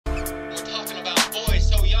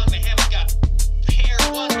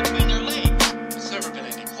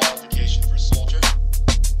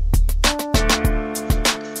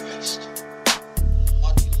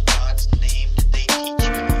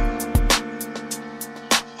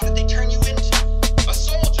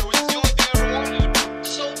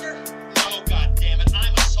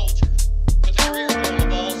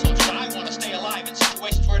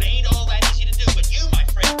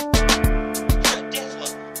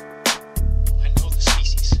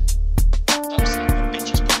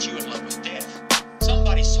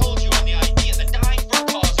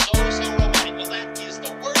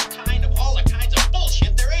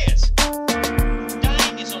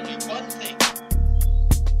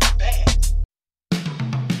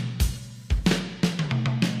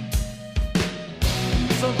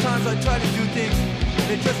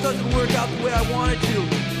it just doesn't work out the way I want it to.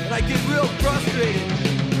 And I get real frustrated.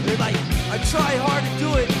 And like, I try hard to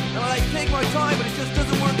do it, and I like take my time, but it just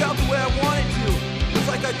doesn't work out the way I want it to. It's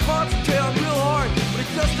like I concentrate on real hard, but it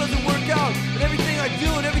just doesn't work out. And everything I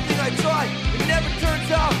do and everything I try, it never turns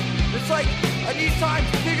out. It's like I need time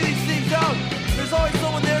to figure these things out. There's always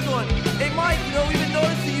someone there going, hey Mike, you know, we've been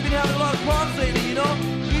noticing you've been having a lot of problems lately, you know?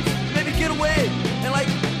 You need to maybe get away, and like,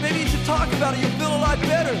 maybe you should talk about it, you'll feel a lot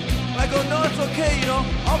better. And I go, no, it's okay, you know?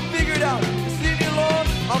 I'll figure it out. Just leave me alone,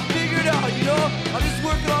 I'll figure it out, you know? I'm just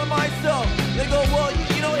working on myself. They go, well,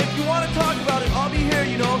 you know, if you want to talk about it, I'll be here,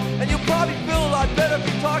 you know? And you'll probably feel a lot better if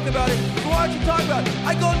you talk about it. So why don't you talk about it?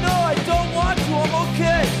 I go, no, I don't want to, I'm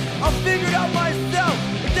okay. I'll figure it out myself.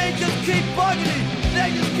 And they just keep bugging me.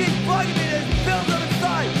 They just keep bugging me. There's pills on the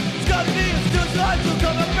side. It's got me, it's still time to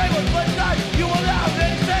come. I'm afraid what's one side. You won't have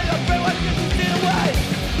anything. I'm afraid what gets you away.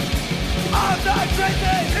 I'm not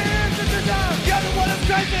crazy. Here's the design. You're the one that's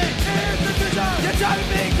crazy. Here's the design. You're trying to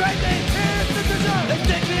be crazy. Here's the design. They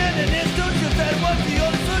stick me in an institution. Said what's the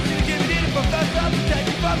only solution to give me the professor to take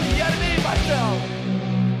me from the enemy myself.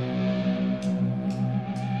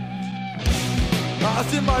 I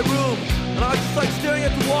was in my room, and I was just like staring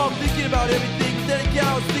at the wall, thinking about everything. Then again,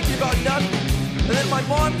 I was thinking about nothing. And then my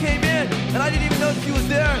mom came in, and I didn't even know she was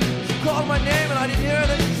there. She called my name, and I didn't hear her.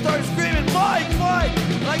 Then she started screaming, Mike, Mike!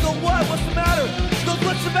 And I go, what? What's the matter? She goes,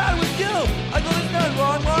 what's the matter with you? I go, there's nothing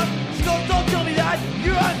wrong, Mom. She goes, don't tell me that.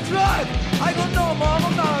 You're on drugs. I go, no, Mom,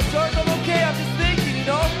 I'm not on drugs. I'm okay. I'm just thinking, you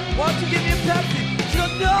know? Why don't you give me a Pepsi? She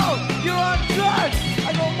goes, no, you're on drugs.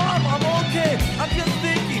 I go, Mom, I'm okay. I'm just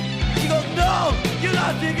thinking. She goes, no, you're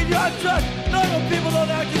not thinking, you're on drugs. Normal people don't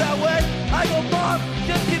act that way. I go, Mom,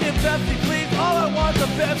 just give me a Pepsi, please. All I want is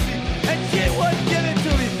a Pepsi. And she wouldn't give it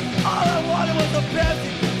to me. All I wanted was a Pepsi.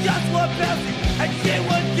 Just one Pepsi. And she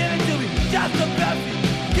wouldn't give it to me. Just a Pepsi.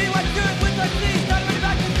 Give me what you're doing with my sleeves. Not really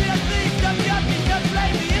back to see us leave. Just got me, just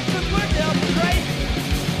blame me. It's the word to help me crazy.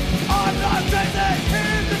 I'm not crazy.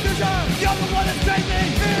 Here's the design. You're the one that's crazy.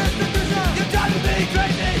 Here's the design. You're trying to be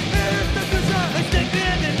crazy. Here's the design. They stick me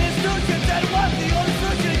in an institution. Said what's the only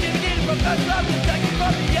solution to give me the professor to take me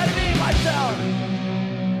from the enemy myself.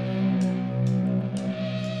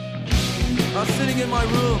 I was sitting in my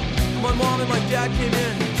room. My mom and my dad came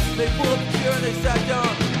in. They pulled up a chair and they sat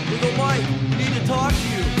down. They go, Mike, we need to talk to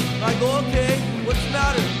you. And I go, okay, what's the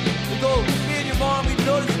matter? They go, me and your mom, we've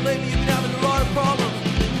noticed lately you've been having a lot of problems.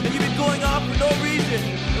 And you've been going off for no reason.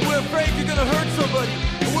 And we're afraid you're going to hurt somebody.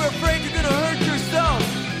 And we're afraid you're going to hurt yourself.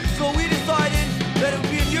 So we decided that it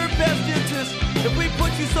would be in your best interest if we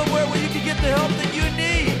put you somewhere where you can get the help that you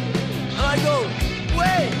need. And I go,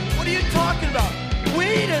 wait, what are you talking about?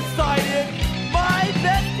 We decided my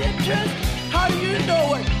best interest? How do you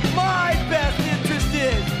know what my best interest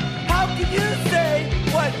is? How can you say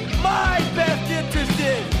what my best interest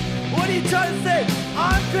is? What are you trying to say?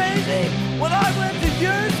 I'm crazy? When I went to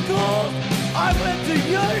your school, I went to